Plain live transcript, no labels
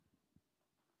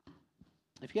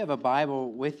If you have a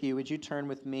Bible with you, would you turn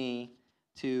with me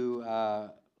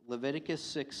to Leviticus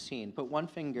 16? Put one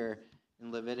finger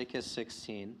in Leviticus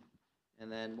 16,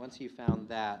 and then once you found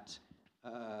that,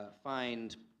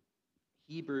 find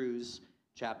Hebrews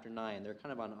chapter 9. They're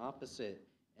kind of on opposite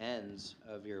ends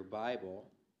of your Bible.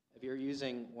 If you're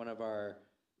using one of our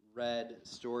red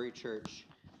Story Church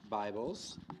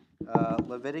Bibles,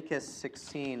 Leviticus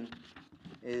 16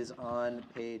 is on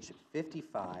page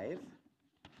 55.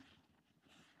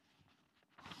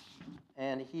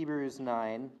 And Hebrews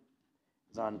 9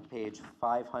 is on page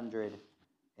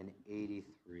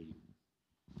 583.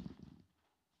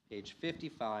 Page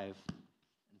 55 and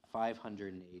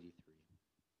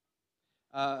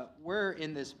 583. We're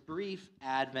in this brief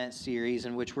Advent series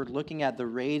in which we're looking at the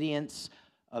radiance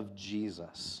of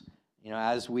Jesus.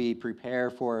 As we prepare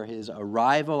for his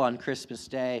arrival on Christmas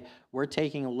Day, we're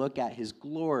taking a look at his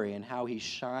glory and how he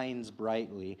shines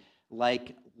brightly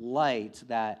like light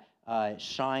that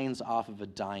shines off of a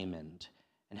diamond,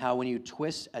 and how when you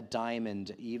twist a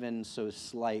diamond even so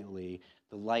slightly,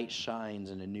 the light shines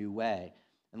in a new way.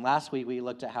 And last week we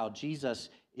looked at how Jesus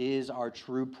is our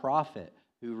true prophet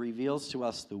who reveals to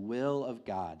us the will of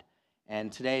God. And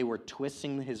today we're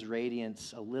twisting his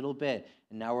radiance a little bit,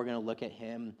 and now we're going to look at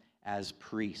him as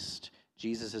priest.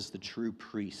 Jesus is the true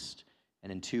priest.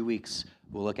 And in 2 weeks,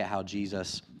 we'll look at how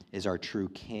Jesus is our true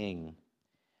king.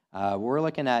 We're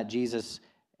looking at Jesus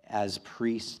as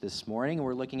priest this morning.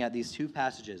 We're looking at these two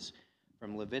passages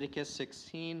from Leviticus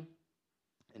 16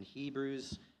 and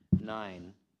Hebrews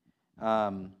 9.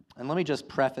 And let me just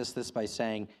preface this by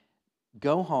saying,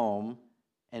 go home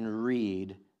and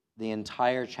read the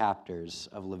entire chapters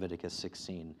of Leviticus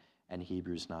 16 and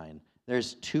Hebrews 9.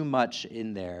 There's too much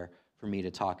in there for me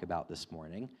to talk about this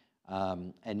morning.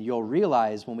 And you'll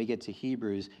realize when we get to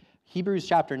Hebrews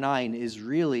chapter 9 is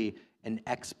really an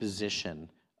exposition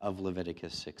of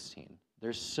Leviticus 16.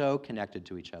 They're so connected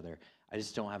to each other. I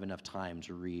just don't have enough time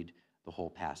to read the whole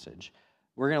passage.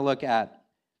 We're going to look at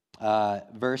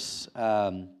verse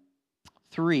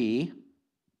 3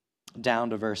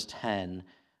 down to verse 10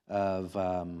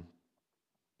 of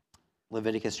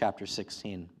Leviticus chapter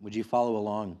 16. Would you follow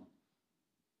along?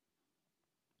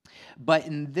 But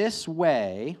in this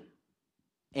way,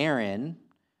 Aaron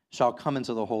shall come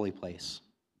into the holy place.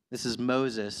 This is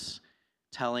Moses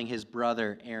telling his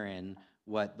brother Aaron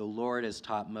what the Lord has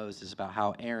taught Moses about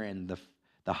how Aaron,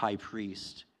 the high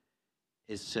priest,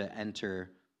 is to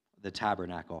enter the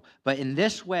tabernacle. But in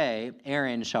this way,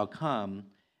 Aaron shall come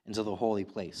into the holy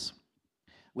place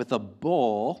with a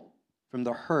bull from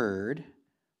the herd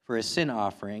for a sin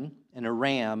offering and a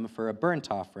ram for a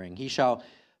burnt offering. He shall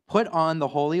put on the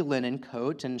holy linen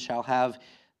coat and shall have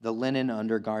the linen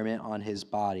undergarment on his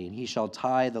body. And he shall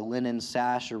tie the linen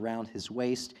sash around his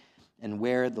waist and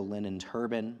wear the linen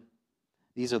turban.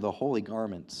 These are the holy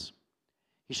garments.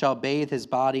 He shall bathe his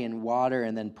body in water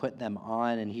and then put them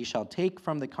on, and he shall take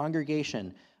from the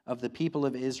congregation of the people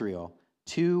of Israel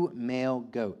 2 male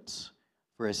goats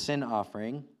for a sin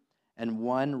offering and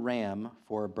 1 ram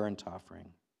for a burnt offering.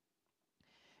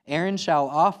 Aaron shall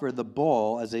offer the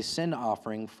bull as a sin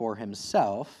offering for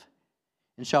himself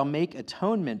and shall make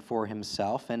atonement for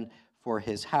himself and for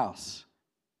his house.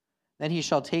 Then he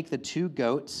shall take the 2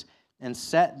 goats and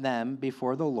set them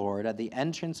before the Lord at the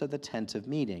entrance of the tent of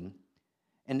meeting.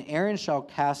 And Aaron shall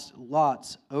cast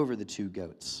lots over the 2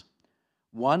 goats,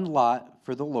 1 lot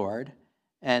for the Lord,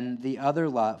 and the other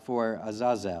lot for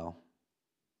Azazel.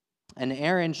 And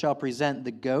Aaron shall present the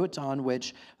goat on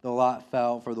which the lot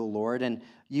fell for the Lord, and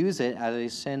use it as a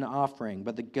sin offering.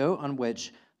 But the goat on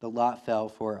which the lot fell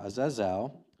for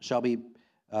Azazel shall be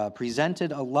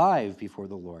presented alive before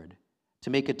the Lord, to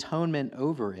make atonement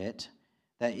over it,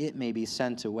 that it may be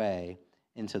sent away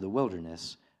into the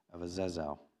wilderness of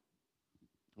Azazel.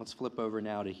 Let's flip over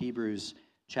now to Hebrews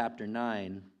chapter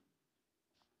 9.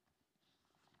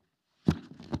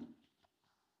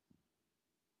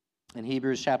 In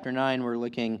Hebrews chapter 9, we're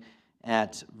looking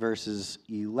at verses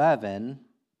 11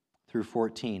 through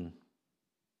 14.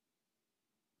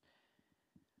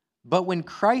 But when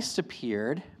Christ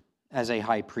appeared as a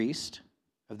high priest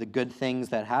of the good things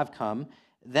that have come,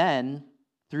 then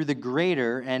through the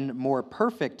greater and more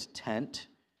perfect tent,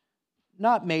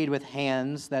 not made with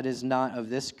hands, that is not of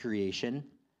this creation,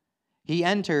 he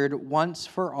entered once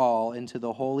for all into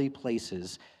the holy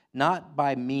places, not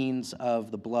by means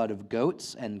of the blood of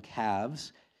goats and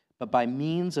calves, but by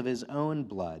means of his own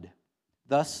blood,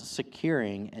 thus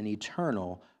securing an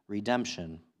eternal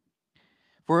redemption.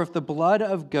 For if the blood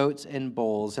of goats and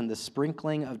bulls and the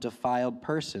sprinkling of defiled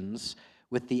persons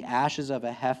with the ashes of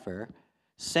a heifer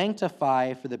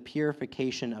sanctify for the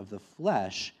purification of the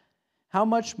flesh, how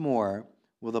much more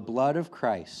will the blood of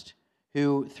Christ,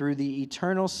 who through the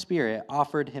eternal Spirit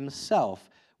offered himself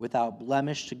without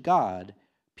blemish to God,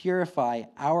 purify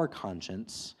our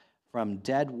conscience from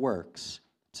dead works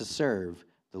to serve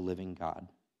the living God.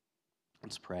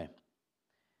 Let's pray.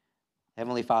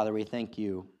 Heavenly Father, we thank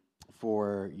you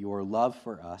for your love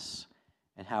for us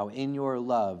and how in your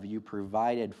love you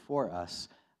provided for us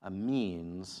a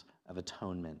means of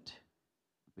atonement.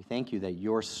 We thank you that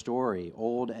your story,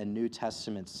 Old and New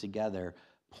Testaments together,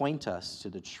 point us to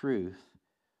the truth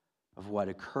of what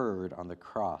occurred on the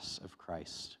cross of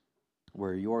Christ,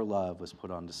 where your love was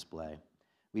put on display.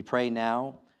 We pray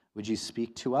now, would you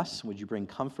speak to us? Would you bring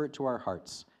comfort to our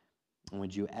hearts? And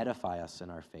would you edify us in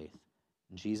our faith?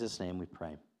 In Jesus' name we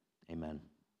pray. Amen.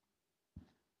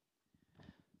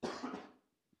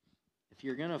 If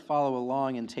you're going to follow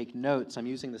along and take notes, I'm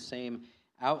using the same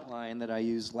outline that I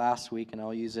used last week, and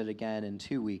I'll use it again in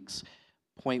 2 weeks.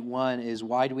 Point 1 is,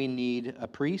 why do we need a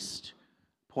priest?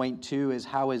 Point 2 is,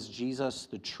 how is Jesus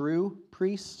the true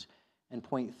priest? And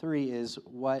point 3 is,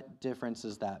 what difference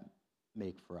does that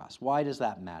make for us? Why does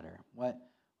that matter? What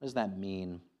does that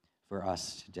mean for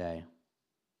us today?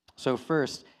 So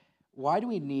first, why do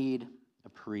we need a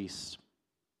priest?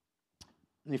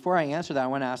 Before I answer that, I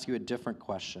want to ask you a different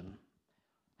question.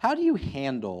 How do you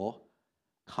handle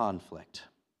conflict?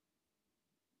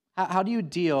 How do you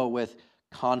deal with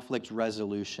conflict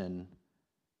resolution,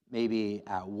 maybe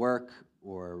at work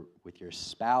or with your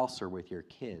spouse or with your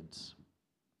kids?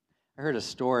 I heard a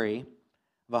story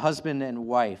of a husband and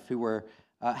wife who were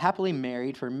happily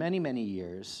married for many, many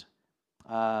years.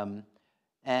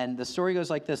 And the story goes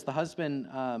like this. The husband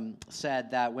said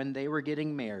that when they were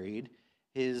getting married,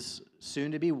 his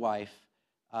soon-to-be wife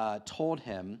told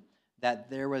him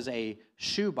that there was a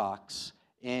shoebox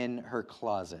in her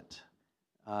closet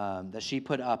that she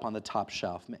put up on the top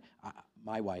shelf.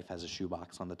 My wife has a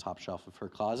shoebox on the top shelf of her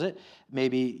closet.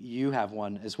 Maybe you have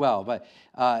one as well. But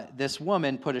this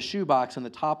woman put a shoebox in the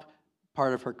top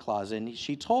part of her closet, and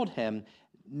she told him,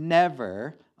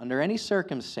 never, under any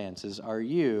circumstances, are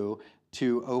you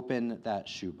to open that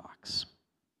shoebox.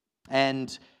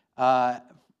 And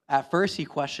at first he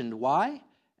questioned why,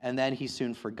 and then he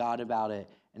soon forgot about it,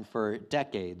 and for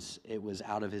decades it was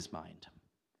out of his mind.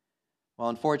 Well,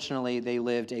 unfortunately, they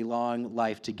lived a long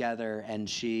life together, and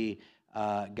she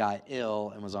got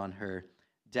ill and was on her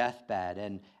deathbed.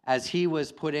 And as he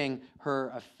was putting her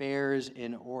affairs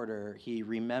in order, he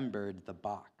remembered the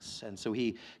box. And so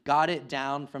he got it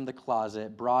down from the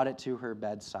closet, brought it to her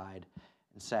bedside,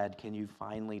 and said, "Can you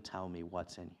finally tell me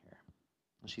what's in here?"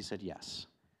 And she said, "Yes."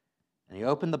 And he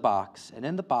opened the box, and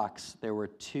in the box there were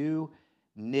 2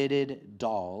 knitted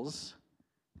dolls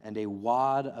and a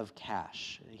wad of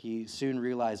cash. He soon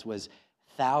realized was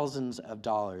thousands of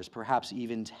dollars, perhaps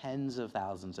even tens of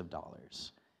thousands of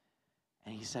dollars.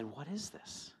 And he said, "What is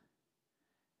this?"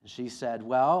 And she said,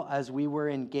 "Well, as we were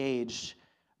engaged,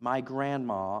 my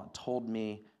grandma told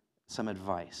me some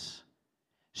advice.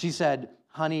 She said,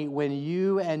 'Honey, when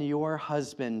you and your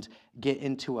husband get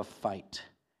into a fight,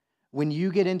 when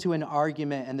you get into an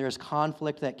argument and there's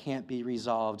conflict that can't be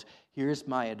resolved, here's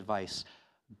my advice.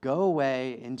 Go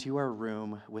away into your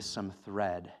room with some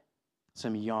thread,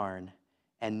 some yarn,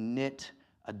 and knit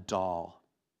a doll.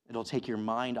 It'll take your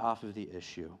mind off of the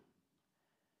issue.'"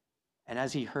 And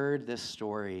as he heard this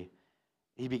story,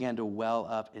 he began to well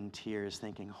up in tears,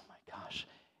 thinking, "Oh my gosh,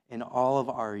 in all of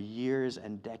our years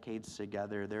and decades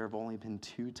together, there have only been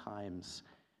 2 times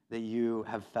that you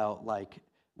have felt like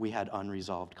we had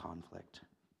unresolved conflict.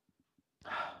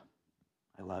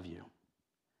 I love you.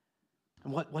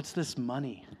 And what's this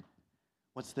money?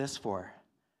 What's this for?"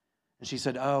 And she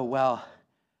said, "Oh, well,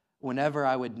 whenever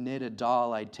I would knit a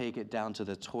doll, I'd take it down to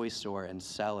the toy store and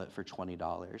sell it for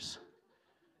 $20.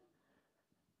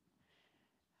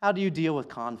 How do you deal with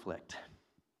conflict?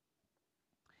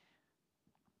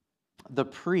 The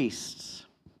priests,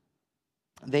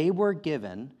 they were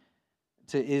given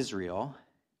to Israel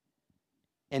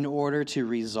in order to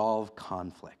resolve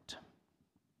conflict.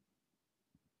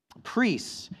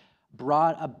 Priests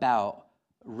brought about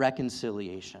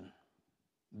reconciliation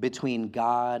between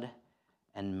God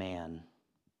and man.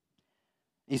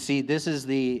 You see, this is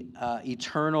the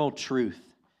eternal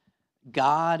truth.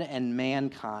 God and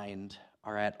mankind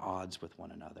are at odds with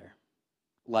one another.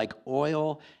 Like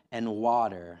oil and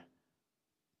water,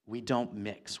 we don't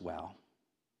mix well.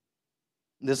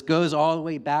 This goes all the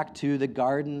way back to the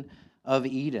Garden of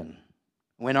Eden.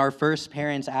 When our first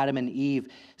parents, Adam and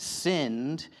Eve,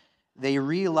 sinned, they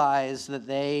realized that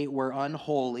they were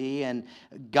unholy, and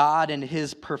God in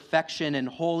his perfection and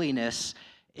holiness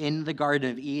in the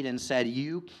Garden of Eden said,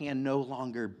 "You can no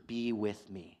longer be with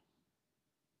me."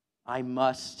 I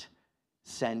must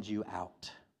send you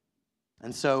out.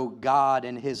 And so God,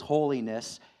 in his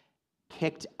holiness,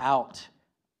 kicked out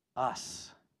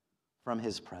us from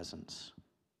his presence.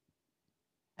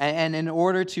 And in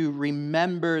order to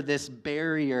remember this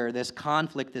barrier, this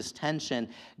conflict, this tension,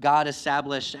 God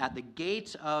established at the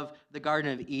gate of the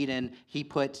Garden of Eden, he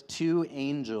put 2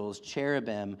 angels,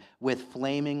 cherubim, with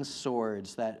flaming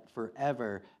swords that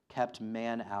forever kept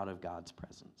man out of God's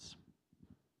presence.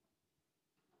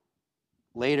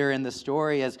 Later in the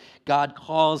story, as God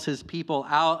calls his people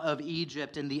out of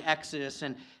Egypt in the Exodus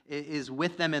and is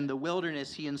with them in the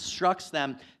wilderness, he instructs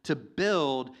them to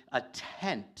build a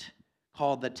tent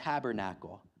called the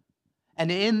tabernacle. And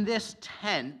in this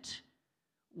tent,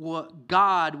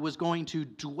 God was going to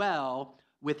dwell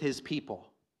with his people.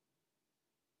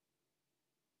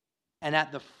 And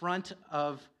at the front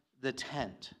of the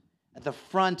tent, at the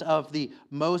front of the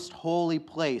most holy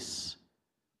place,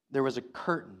 there was a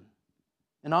curtain.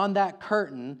 And on that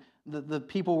curtain, the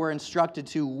people were instructed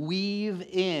to weave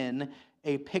in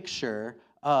a picture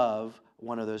of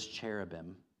one of those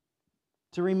cherubim,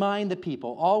 to remind the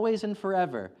people, always and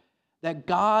forever, that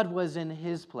God was in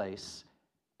his place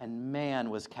and man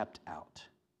was kept out.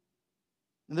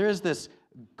 And there is this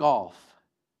gulf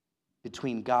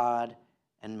between God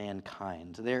and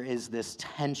mankind. There is this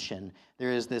tension.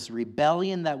 There is this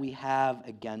rebellion that we have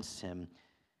against him.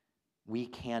 We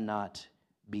cannot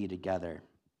be together.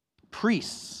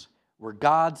 Priests were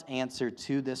God's answer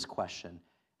to this question.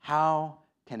 How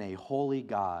can a holy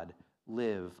God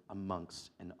live amongst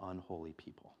an unholy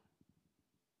people?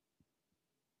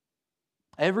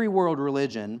 Every world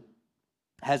religion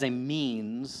has a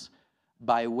means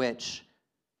by which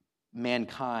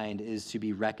mankind is to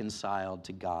be reconciled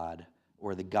to God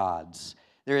or the gods.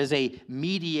 There is a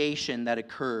mediation that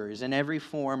occurs in every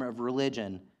form of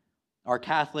religion. Our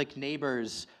Catholic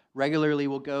neighbors regularly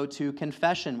will go to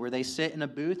confession, where they sit in a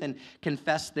booth and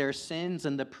confess their sins,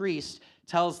 and the priest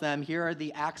tells them, here are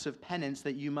the acts of penance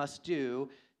that you must do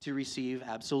to receive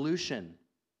absolution.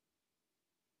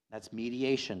 That's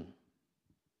mediation.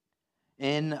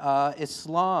 In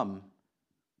Islam,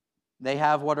 they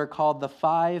have what are called the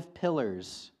 5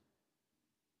 pillars.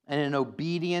 And an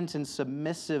obedient and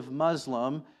submissive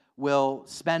Muslim will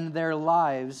spend their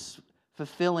lives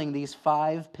fulfilling these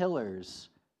 5 pillars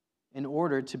in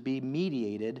order to be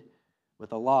mediated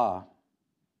with Allah.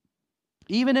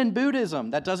 Even in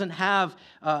Buddhism, that doesn't have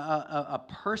a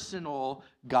personal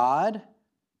God,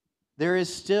 there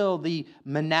is still the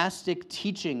monastic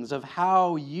teachings of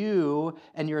how you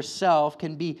and yourself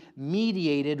can be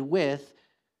mediated with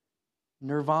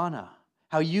nirvana,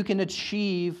 how you can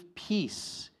achieve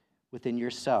peace within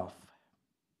yourself.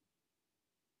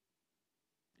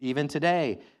 Even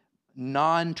today,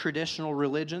 non-traditional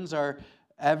religions are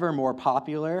ever more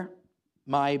popular.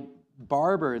 My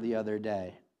barber the other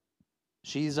day,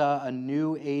 she's a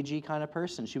new agey kind of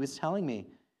person. She was telling me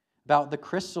about the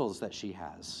crystals that she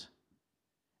has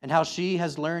and how she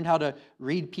has learned how to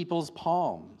read people's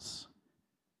palms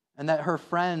and that her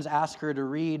friends ask her to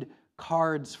read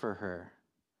cards for her.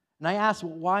 And I asked,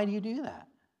 well, why do you do that?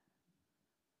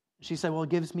 She said, well, it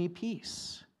gives me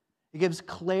peace. It gives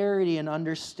clarity and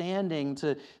understanding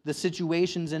to the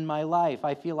situations in my life.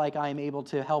 I feel like I'm able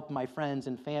to help my friends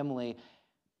and family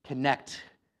connect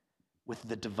with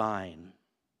the divine.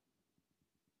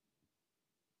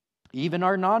 Even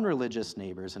our non-religious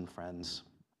neighbors and friends.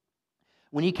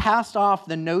 When you cast off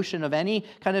the notion of any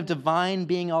kind of divine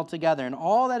being altogether, and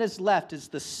all that is left is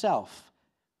the self,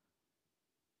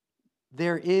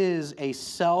 there is a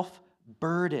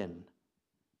self-burden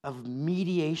of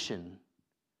mediation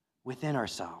within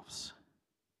ourselves.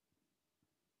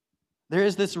 There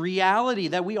is this reality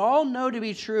that we all know to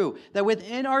be true, that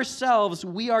within ourselves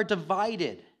we are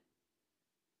divided,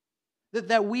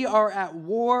 that we are at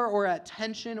war or at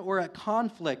tension or at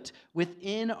conflict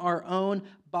within our own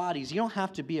bodies. You don't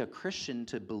have to be a Christian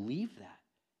to believe that.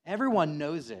 Everyone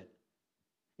knows it.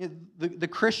 The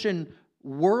Christian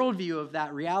worldview of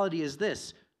that reality is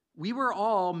this: we were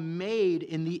all made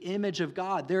in the image of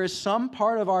God. There is some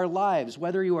part of our lives,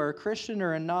 whether you are a Christian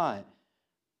or not,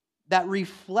 that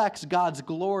reflects God's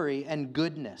glory and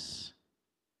goodness.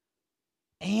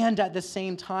 And at the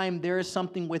same time, there is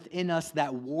something within us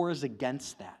that wars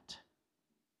against that.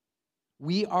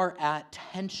 We are at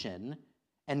tension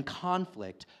and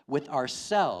conflict with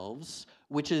ourselves,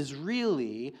 which is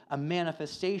really a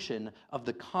manifestation of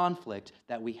the conflict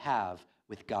that we have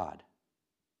with God.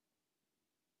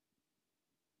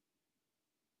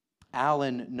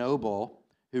 Alan Noble,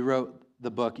 who wrote the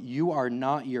book You Are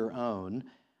Not Your Own,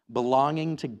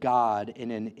 Belonging to God in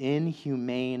an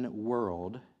Inhumane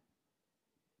World,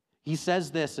 He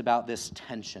says this about this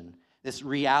tension, this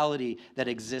reality that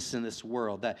exists in this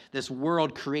world, that this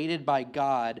world created by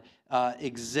God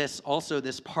exists, also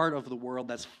this part of the world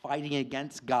that's fighting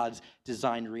against God's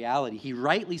designed reality. He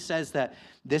rightly says that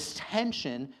this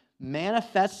tension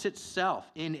manifests itself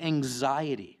in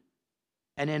anxiety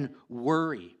and in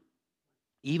worry,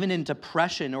 even in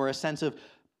depression or a sense of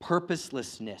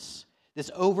purposelessness,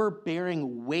 this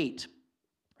overbearing weight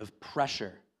of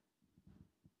pressure.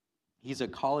 He's a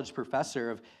college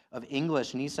professor of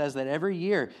English, and he says that every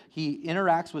year he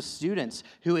interacts with students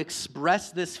who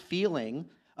express this feeling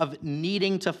of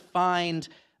needing to find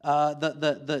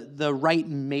the right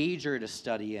major to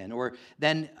study in, or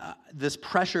then this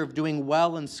pressure of doing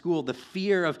well in school, the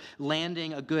fear of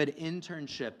landing a good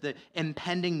internship, the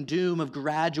impending doom of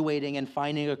graduating and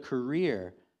finding a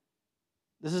career.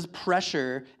 This is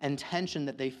pressure and tension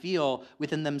that they feel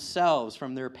within themselves,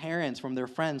 from their parents, from their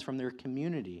friends, from their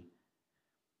community.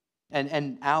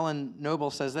 And Alan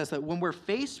Noble says this, that when we're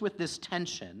faced with this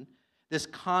tension, this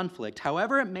conflict,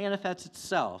 however it manifests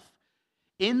itself,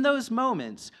 in those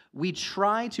moments, we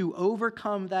try to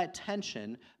overcome that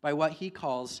tension by what he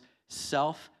calls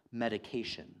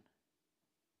self-medication.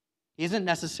 He isn't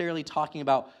necessarily talking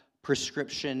about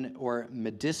prescription or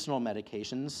medicinal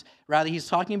medications. Rather, he's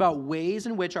talking about ways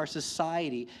in which our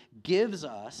society gives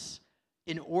us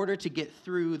in order to get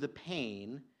through the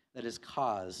pain that is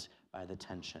caused by the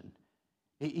tension.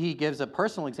 He gives a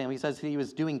personal example. He says he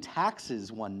was doing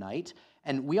taxes one night,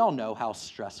 and we all know how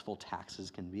stressful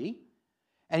taxes can be.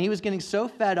 And he was getting so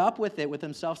fed up with it with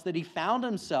himself that he found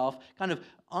himself kind of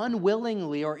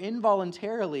unwillingly or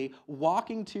involuntarily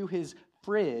walking to his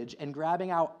fridge and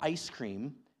grabbing out ice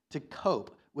cream to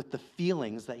cope with the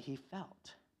feelings that he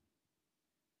felt.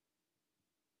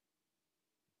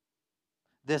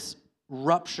 This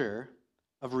rupture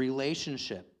of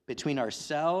relationship between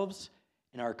ourselves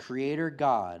and our Creator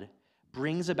God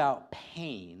brings about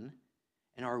pain,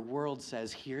 and our world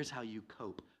says, here's how you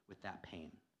cope with that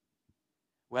pain.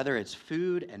 Whether it's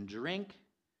food and drink,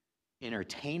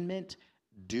 entertainment,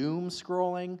 doom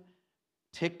scrolling,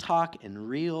 TikTok and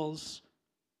Reels,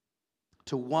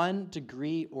 to one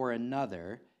degree or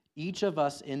another, each of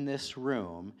us in this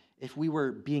room, if we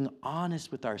were being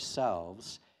honest with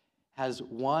ourselves, has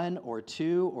one or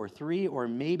two or three or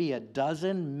maybe a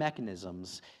dozen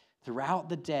mechanisms throughout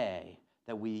the day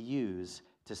that we use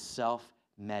to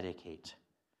self-medicate.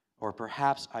 Or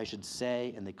perhaps I should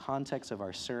say, in the context of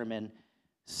our sermon,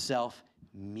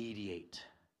 self-mediate.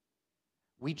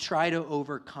 We try to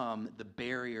overcome the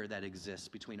barrier that exists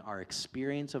between our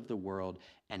experience of the world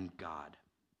and God.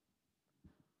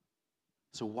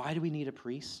 So why do we need a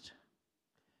priest?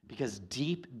 Because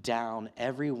deep down,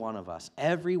 every one of us,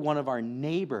 every one of our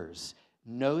neighbors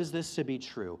knows this to be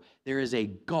true. There is a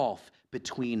gulf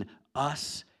between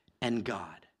us and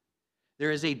God.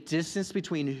 There is a distance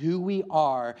between who we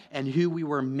are and who we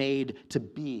were made to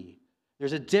be.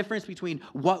 There's a difference between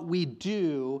what we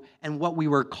do and what we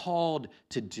were called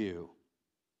to do.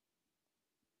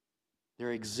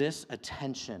 There exists a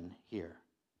tension here.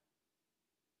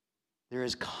 There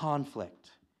is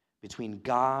conflict between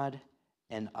God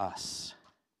and us.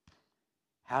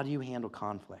 How do you handle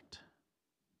conflict?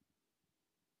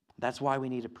 That's why we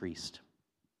need a priest.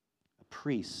 A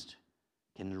priest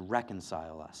can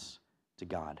reconcile us to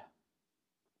God.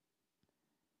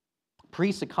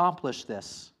 Priests accomplish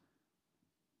this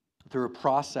through a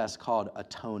process called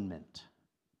atonement.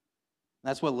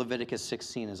 That's what Leviticus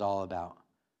 16 is all about.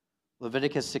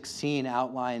 Leviticus 16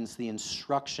 outlines the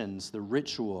instructions, the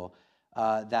ritual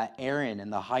that Aaron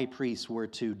and the high priest were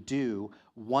to do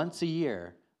once a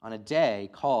year on a day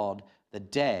called the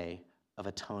Day of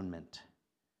Atonement.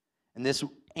 And this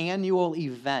annual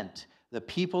event, the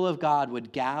people of God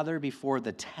would gather before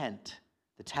the tent,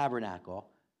 the tabernacle,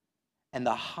 and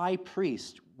the high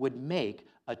priest would make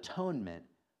atonement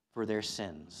for their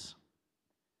sins.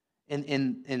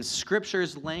 In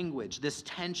Scripture's language, this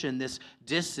tension, this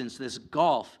distance, this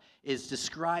gulf is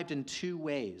described in two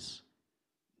ways.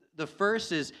 The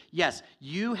first is, yes,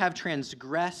 you have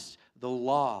transgressed the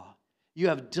law. You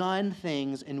have done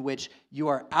things in which you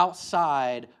are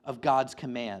outside of God's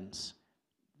commands.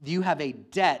 You have a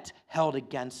debt held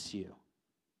against you.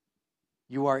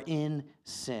 You are in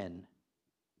sin,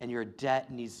 and your debt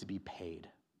needs to be paid.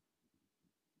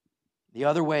 The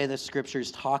other way the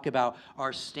Scriptures talk about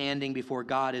our standing before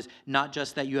God is not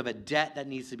just that you have a debt that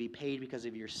needs to be paid because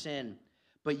of your sin,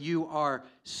 but you are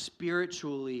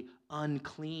spiritually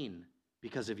unclean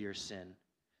because of your sin.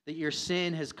 That your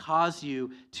sin has caused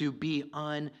you to be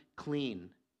unclean.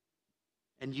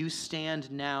 And you stand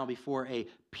now before a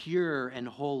pure and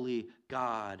holy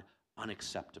God,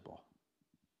 unacceptable.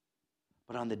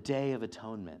 But on the Day of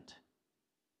Atonement,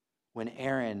 when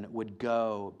Aaron would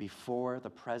go before the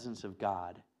presence of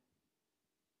God,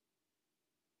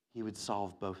 he would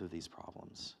solve both of these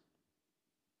problems.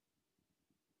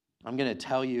 I'm going to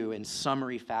tell you in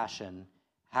summary fashion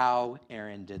how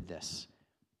Aaron did this.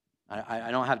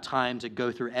 I don't have time to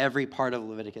go through every part of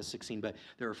Leviticus 16, but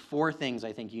there are 4 things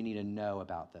I think you need to know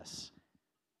about this.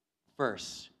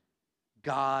 First,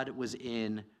 God was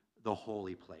in the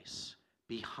holy place,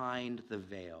 behind the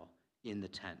veil in the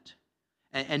tent.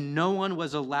 And no one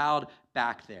was allowed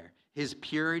back there. His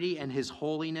purity and his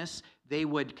holiness, they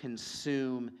would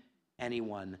consume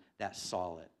anyone that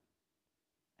saw it.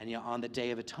 And yet on the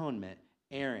Day of Atonement,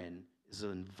 Aaron is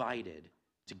invited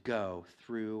to go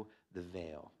through the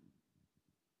veil.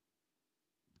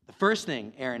 The first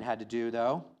thing Aaron had to do,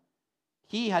 though,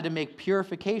 he had to make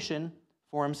purification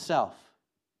for himself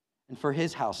and for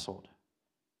his household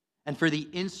and for the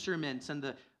instruments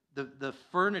and the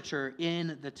furniture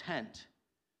in the tent.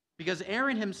 Because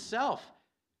Aaron himself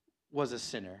was a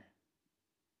sinner.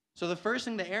 So the first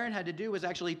thing that Aaron had to do was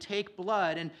actually take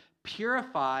blood and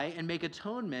purify and make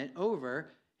atonement over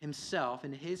himself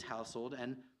and his household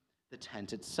and the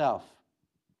tent itself.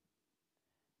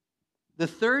 The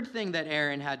third thing that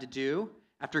Aaron had to do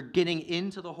after getting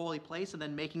into the holy place and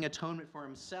then making atonement for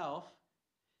himself,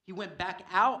 he went back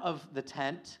out of the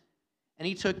tent and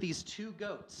he took these 2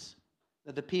 goats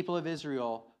that the people of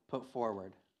Israel put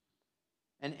forward.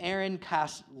 And Aaron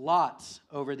cast lots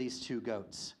over these 2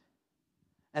 goats.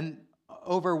 And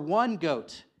over one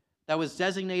goat that was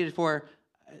designated for,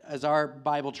 as our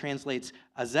Bible translates,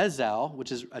 Azazel,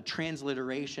 which is a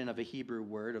transliteration of a Hebrew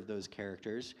word of those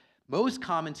characters. Most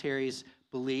commentaries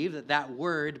believe that that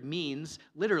word means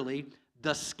literally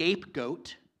the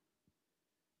scapegoat.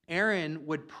 Aaron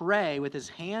would pray with his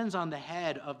hands on the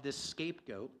head of this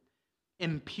scapegoat,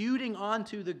 imputing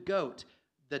onto the goat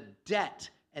the debt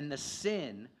and the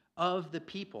sin of the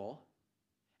people,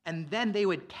 and then they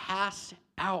would cast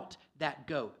out that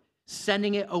goat,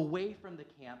 sending it away from the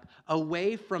camp,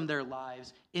 away from their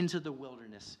lives, into the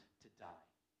wilderness to die,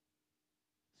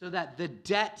 so that the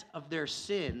debt of their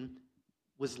sin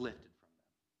was lifted from them.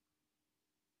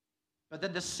 But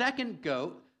then the second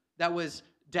goat that was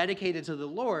dedicated to the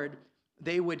Lord,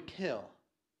 they would kill.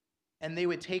 And they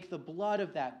would take the blood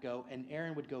of that goat, and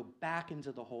Aaron would go back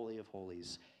into the Holy of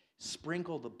Holies,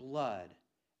 sprinkle the blood,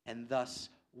 and thus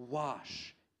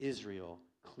wash Israel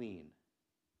clean.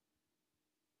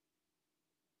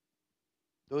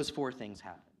 Those 4 things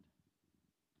happened.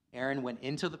 Aaron went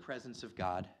into the presence of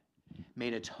God,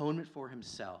 made atonement for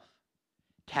himself,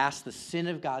 cast the sin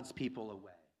of God's people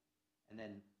away, and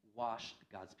then washed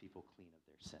God's people clean of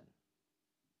their sin.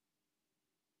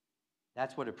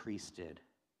 That's what a priest did.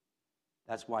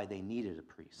 That's why they needed a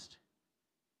priest.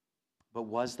 But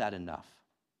was that enough?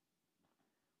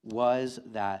 Was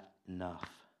that enough?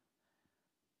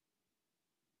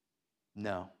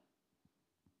 No.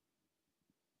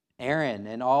 Aaron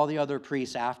and all the other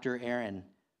priests after Aaron,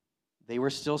 they were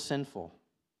still sinful.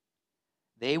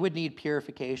 They would need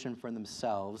purification for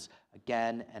themselves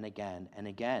again and again and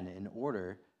again in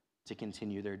order to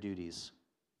continue their duties.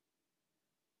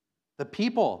 The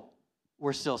people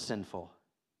were still sinful.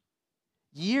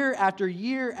 Year after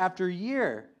year after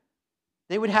year,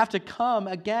 they would have to come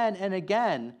again and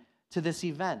again to this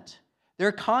event.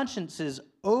 Their consciences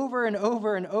over and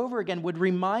over and over again would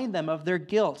remind them of their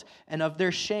guilt and of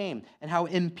their shame and how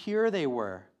impure they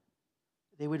were.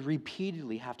 They would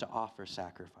repeatedly have to offer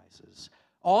sacrifices.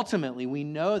 Ultimately, we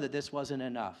know that this wasn't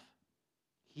enough.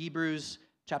 Hebrews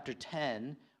chapter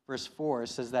 10, verse 4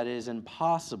 says that it is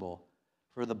impossible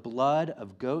for the blood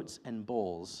of goats and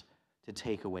bulls to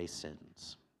take away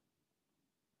sins.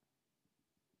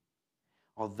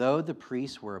 Although the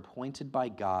priests were appointed by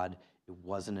God, it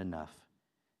wasn't enough.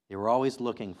 They were always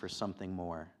looking for something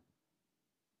more.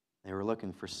 They were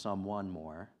looking for someone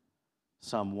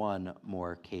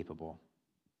more capable.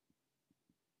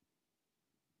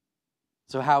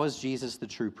 So how is Jesus the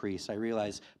true priest? I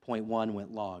realize point 1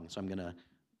 went long, so I'm going to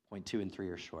point 2 and 3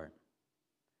 are short.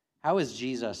 How is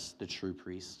Jesus the true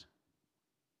priest?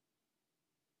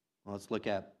 Well, let's look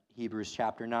at Hebrews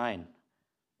chapter 9.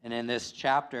 And in this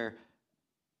chapter,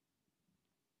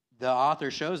 the author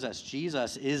shows us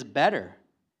Jesus is better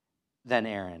than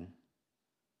Aaron.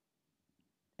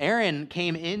 Aaron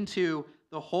came into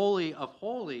the Holy of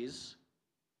Holies.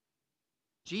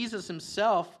 Jesus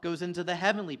himself goes into the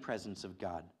heavenly presence of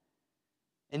God,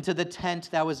 into the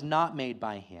tent that was not made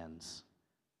by hands.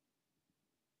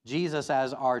 Jesus,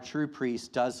 as our true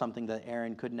priest, does something that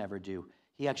Aaron could never do.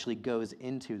 He actually goes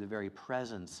into the very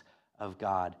presence of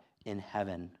God in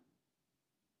heaven.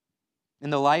 In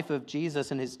the life of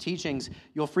Jesus and his teachings,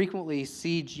 you'll frequently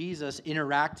see Jesus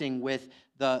interacting with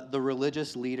the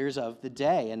religious leaders of the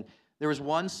day. And there was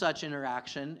one such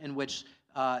interaction in which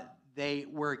they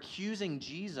were accusing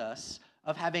Jesus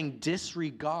of having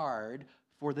disregard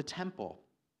for the temple.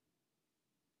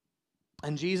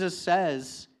 And Jesus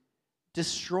says,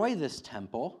 destroy this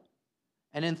temple,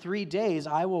 and in 3 days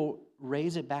I will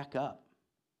raise it back up.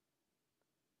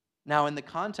 Now, in the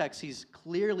context, he's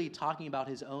clearly talking about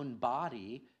his own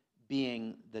body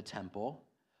being the temple,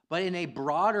 but in a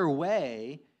broader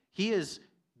way, he is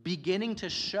beginning to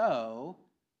show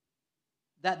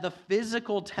that the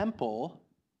physical temple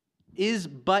is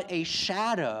but a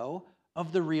shadow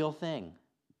of the real thing.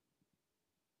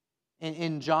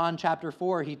 In John chapter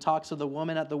 4, he talks to the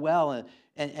woman at the well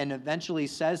and eventually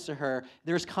says to her,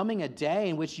 there's coming a day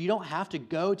in which you don't have to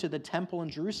go to the temple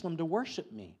in Jerusalem to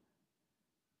worship me.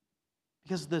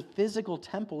 Because the physical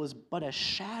temple is but a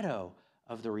shadow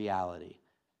of the reality.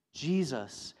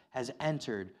 Jesus has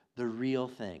entered the real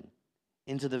thing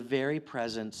into the very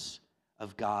presence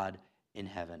of God in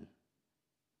heaven.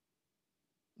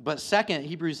 But second,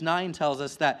 Hebrews 9 tells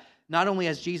us that not only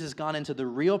has Jesus gone into the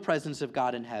real presence of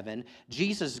God in heaven,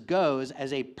 Jesus goes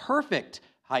as a perfect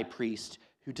high priest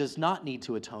who does not need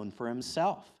to atone for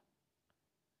himself.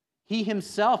 He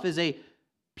himself is a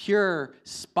pure,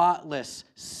 spotless,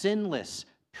 sinless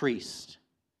priest.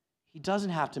 He doesn't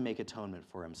have to make atonement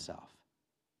for himself.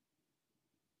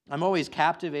 I'm always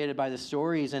captivated by the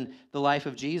stories in the life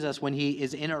of Jesus when he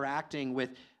is interacting with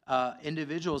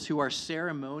individuals who are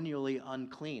ceremonially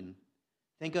unclean.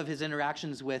 Think of his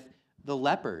interactions with the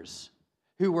lepers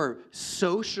who were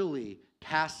socially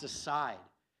cast aside,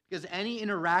 because any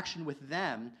interaction with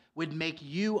them would make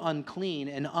you unclean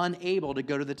and unable to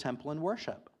go to the temple and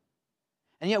worship.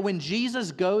 And yet when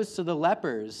Jesus goes to the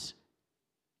lepers,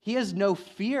 he has no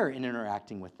fear in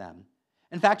interacting with them.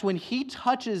 In fact, when he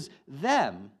touches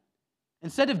them,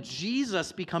 instead of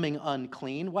Jesus becoming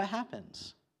unclean, what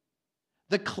happens?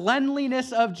 The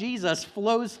cleanliness of Jesus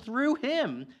flows through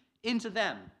him into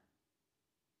them.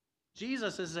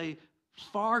 Jesus is a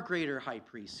far greater high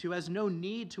priest who has no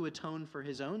need to atone for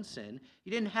his own sin. He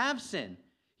didn't have sin.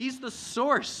 He's the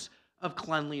source of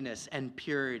cleanliness and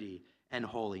purity and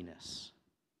holiness.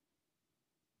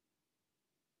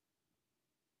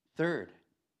 Third,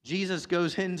 Jesus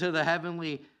goes into the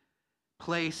heavenly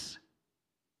place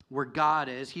where God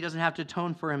is. He doesn't have to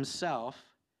atone for himself,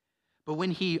 but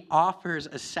when he offers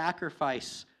a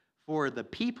sacrifice for the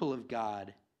people of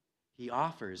God, he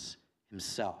offers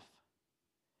himself.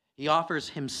 He offers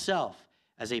himself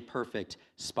as a perfect,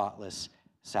 spotless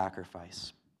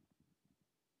sacrifice.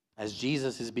 As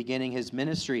Jesus is beginning his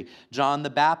ministry, John the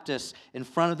Baptist in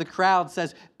front of the crowd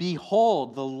says,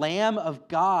 "Behold, the Lamb of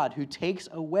God who takes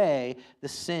away the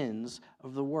sins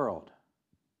of the world."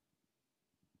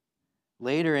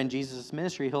 Later in Jesus'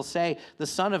 ministry, he'll say, "The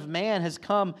Son of Man has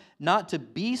come not to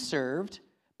be served,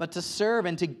 but to serve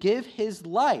and to give his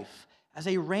life as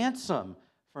a ransom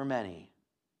for many."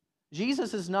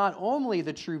 Jesus is not only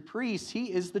the true priest,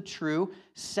 he is the true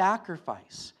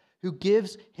sacrifice who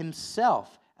gives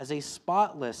himself as a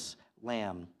spotless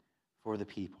lamb for the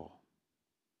people.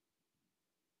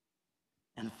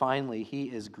 And finally, he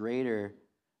is greater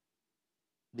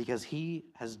because he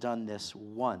has done this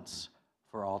once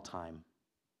for all time.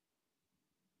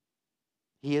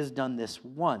 He has done this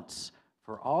once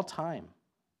for all time.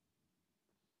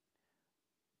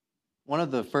 One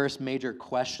of the first major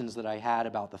questions that I had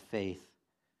about the faith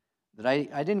that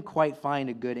I didn't quite find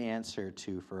a good answer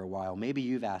to for a while. Maybe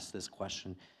you've asked this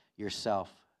question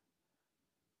yourself.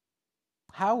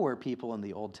 How were people in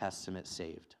the Old Testament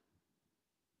saved?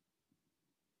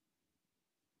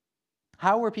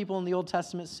 How were people in the Old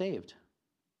Testament saved?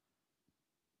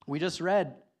 We just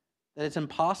read that it's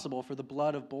impossible for the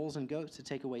blood of bulls and goats to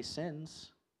take away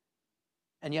sins.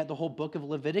 And yet the whole book of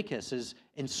Leviticus is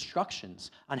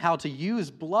instructions on how to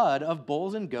use blood of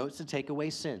bulls and goats to take away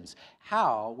sins.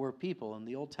 How were people in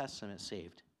the Old Testament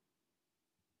saved?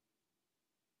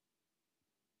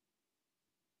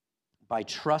 By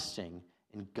trusting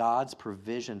in God's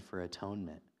provision for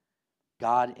atonement.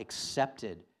 God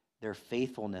accepted their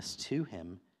faithfulness to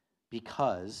him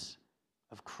because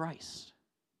of Christ.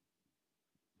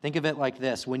 Think of it like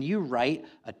this. When you write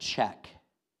a check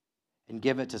and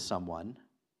give it to someone,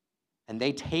 and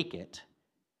they take it,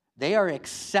 they are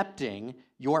accepting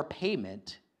your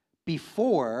payment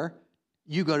before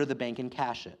you go to the bank and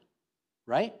cash it,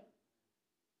 right?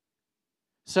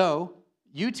 So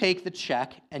you take the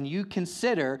check and you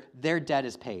consider their debt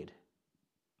is paid.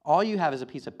 All you have is a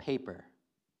piece of paper.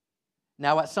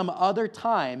 Now, at some other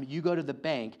time, you go to the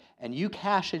bank and you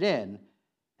cash it in,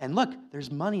 And look, there's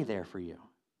money there for you.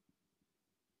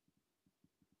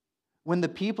 When the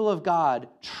people of God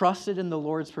trusted in the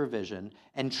Lord's provision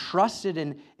and trusted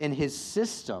in his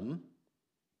system,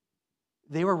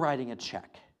 they were writing a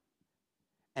check.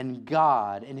 And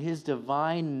God, in his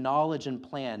divine knowledge and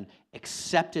plan,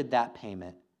 accepted that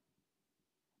payment.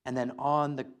 And then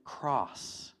on the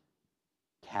cross,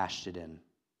 cashed it in.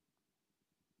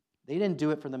 They didn't do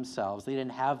it for themselves. They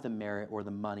didn't have the merit or the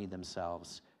money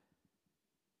themselves.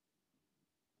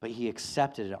 But he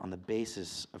accepted it on the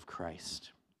basis of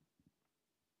Christ.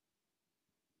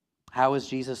 How is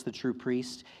Jesus the true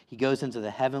priest? He goes into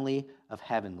the heavenly of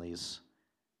heavenlies.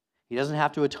 He doesn't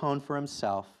have to atone for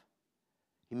himself.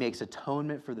 He makes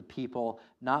atonement for the people,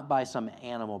 not by some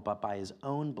animal, but by his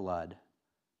own blood.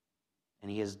 And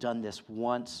he has done this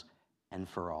once and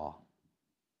for all.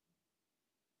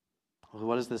 Well,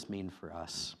 what does this mean for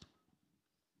us?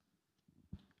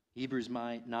 Hebrews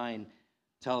 9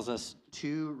 tells us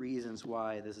 2 reasons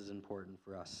why this is important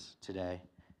for us today.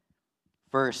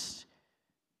 First,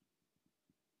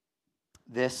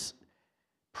 this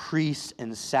priest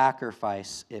and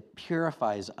sacrifice, it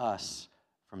purifies us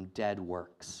from dead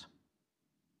works.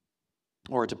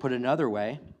 Or to put it another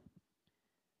way,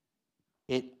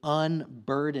 it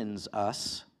unburdens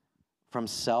us from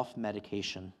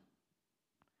self-medication.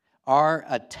 Our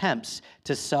attempts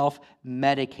to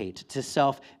self-medicate, to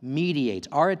self-mediate,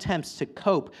 our attempts to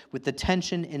cope with the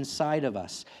tension inside of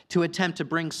us, to attempt to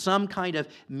bring some kind of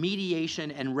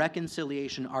mediation and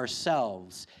reconciliation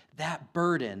ourselves, that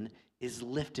burden is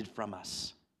lifted from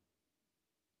us.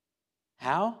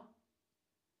 How?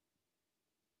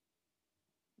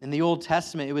 In the Old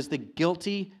Testament, it was the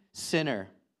guilty sinner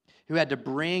who had to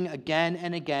bring again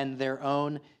and again their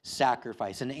own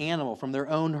sacrifice, an animal from their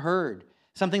own herd,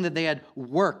 something that they had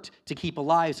worked to keep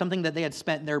alive, something that they had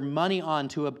spent their money on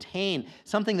to obtain,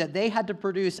 something that they had to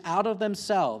produce out of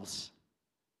themselves.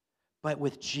 But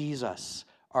with Jesus,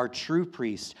 our true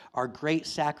priest, our great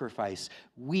sacrifice,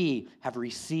 we have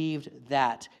received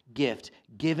that gift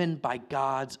given by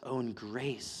God's own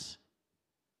grace.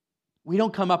 We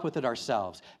don't come up with it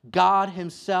ourselves. God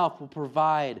himself will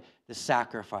provide the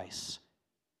sacrifice.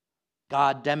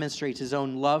 God demonstrates his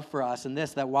own love for us in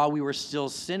this, that while we were still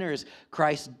sinners,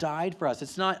 Christ died for us.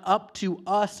 It's not up to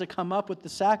us to come up with the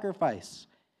sacrifice.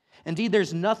 Indeed,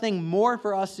 there's nothing more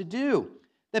for us to do.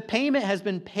 The payment has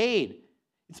been paid.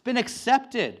 It's been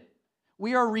accepted.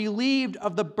 We are relieved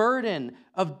of the burden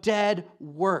of dead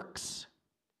works,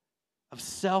 of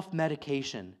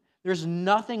self-medication. There's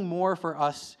nothing more for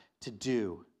us to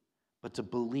do but to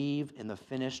believe in the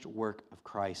finished work of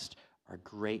Christ, our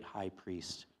great high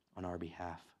priest, on our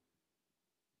behalf.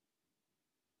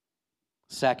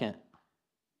 Second,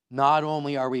 not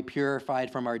only are we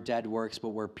purified from our dead works, but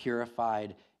we're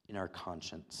purified in our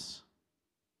conscience.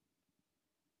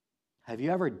 Have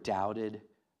you ever doubted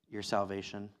your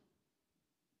salvation?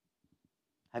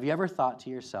 Have you ever thought to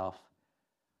yourself,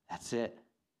 that's it.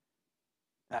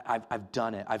 I've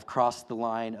done it. I've crossed the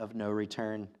line of no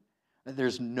return.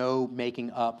 There's no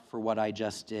making up for what I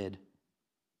just did.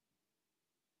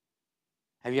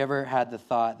 Have you ever had the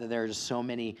thought that there are just so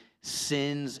many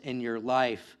sins in your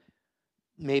life?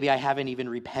 Maybe I haven't even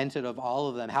repented of all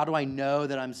of them. How do I know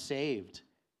that I'm saved?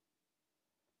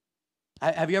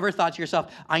 Have you ever thought to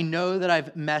yourself, I know that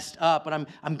I've messed up, but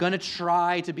I'm going to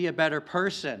try to be a better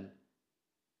person.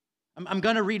 I'm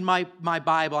going to read my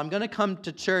Bible. I'm going to come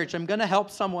to church. I'm going to help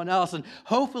someone else, and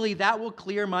hopefully that will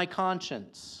clear my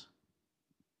conscience.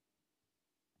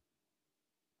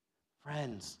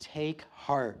 Friends, take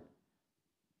heart.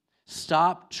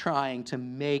 Stop trying to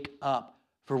make up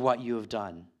for what you have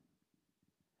done.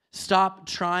 Stop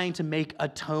trying to make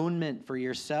atonement for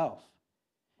yourself.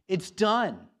 It's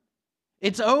done.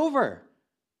 It's over.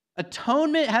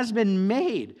 Atonement has been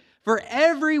made for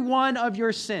every one of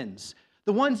your sins,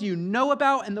 the ones you know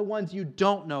about and the ones you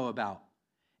don't know about.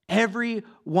 Every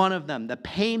one of them. The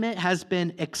payment has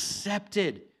been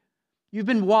accepted. You've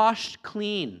been washed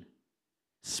clean,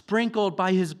 sprinkled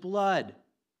by his blood.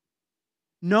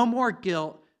 No more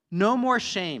guilt, no more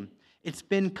shame. It's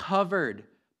been covered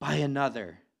by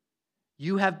another.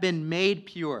 You have been made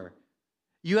pure.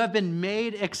 You have been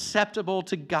made acceptable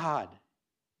to God.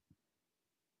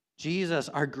 Jesus,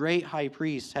 our great high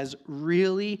priest, has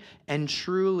really and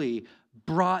truly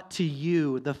brought to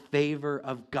you the favor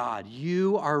of God.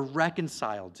 You are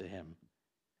reconciled to him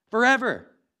forever.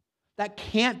 That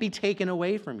can't be taken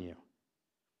away from you.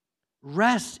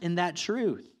 Rest in that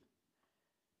truth.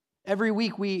 Every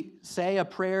week we say a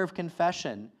prayer of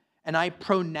confession, and I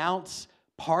pronounce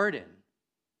pardon.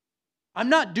 I'm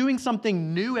not doing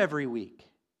something new every week.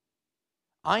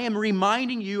 I am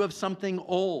reminding you of something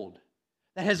old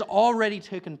that has already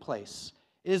taken place.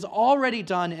 It is already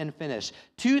done and finished.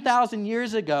 2,000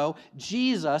 years ago,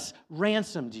 Jesus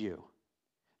ransomed you.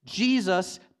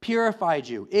 Jesus purified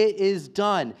you. It is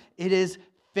done. It is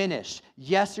finished.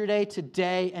 Yesterday,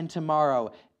 today, and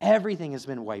tomorrow, everything has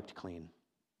been wiped clean.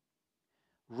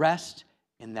 Rest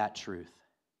in that truth.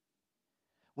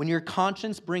 When your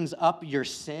conscience brings up your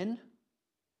sin,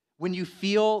 when you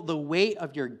feel the weight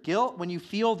of your guilt, when you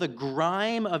feel the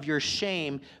grime of your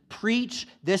shame, preach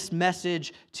this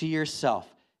message to yourself.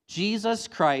 Jesus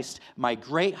Christ, my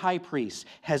great high priest,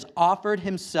 has offered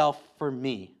himself for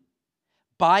me.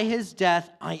 By his death,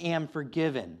 I am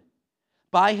forgiven.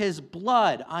 By his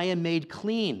blood, I am made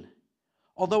clean.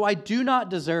 Although I do not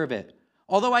deserve it,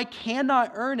 although I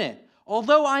cannot earn it,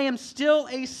 although I am still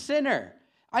a sinner,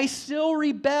 I still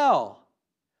rebel.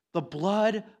 The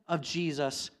blood of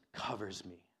Jesus covers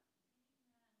me.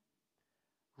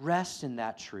 Rest in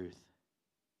that truth.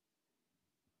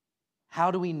 How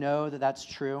do we know that that's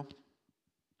true?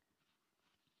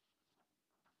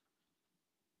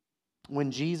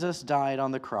 When Jesus died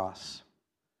on the cross,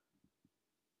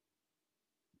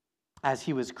 as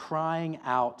he was crying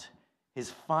out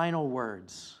his final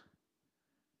words,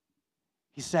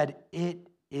 he said, "It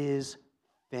is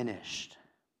finished."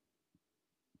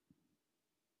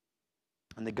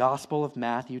 And the Gospel of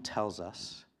Matthew tells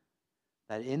us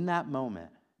that in that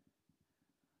moment,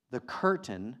 the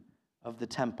curtain of the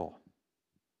temple,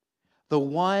 the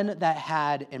one that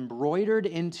had embroidered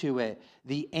into it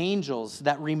the angels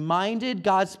that reminded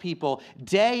God's people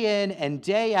day in and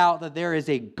day out that there is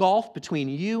a gulf between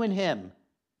you and him,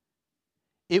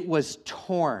 it was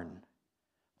torn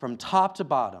from top to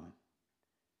bottom,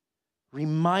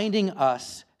 reminding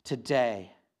us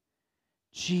today,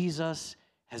 Jesus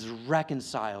has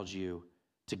reconciled you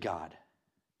to God.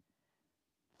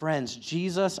 Friends,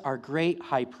 Jesus, our great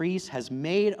high priest, has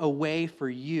made a way for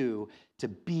you to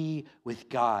be with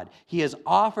God. He has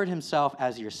offered himself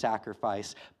as your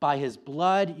sacrifice. By his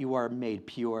blood, you are made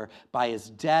pure. By his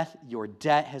death, your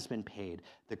debt has been paid.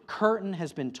 The curtain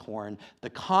has been torn. The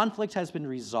conflict has been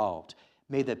resolved.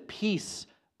 May the peace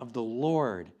of the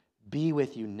Lord be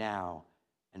with you now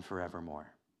and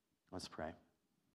forevermore. Let's pray.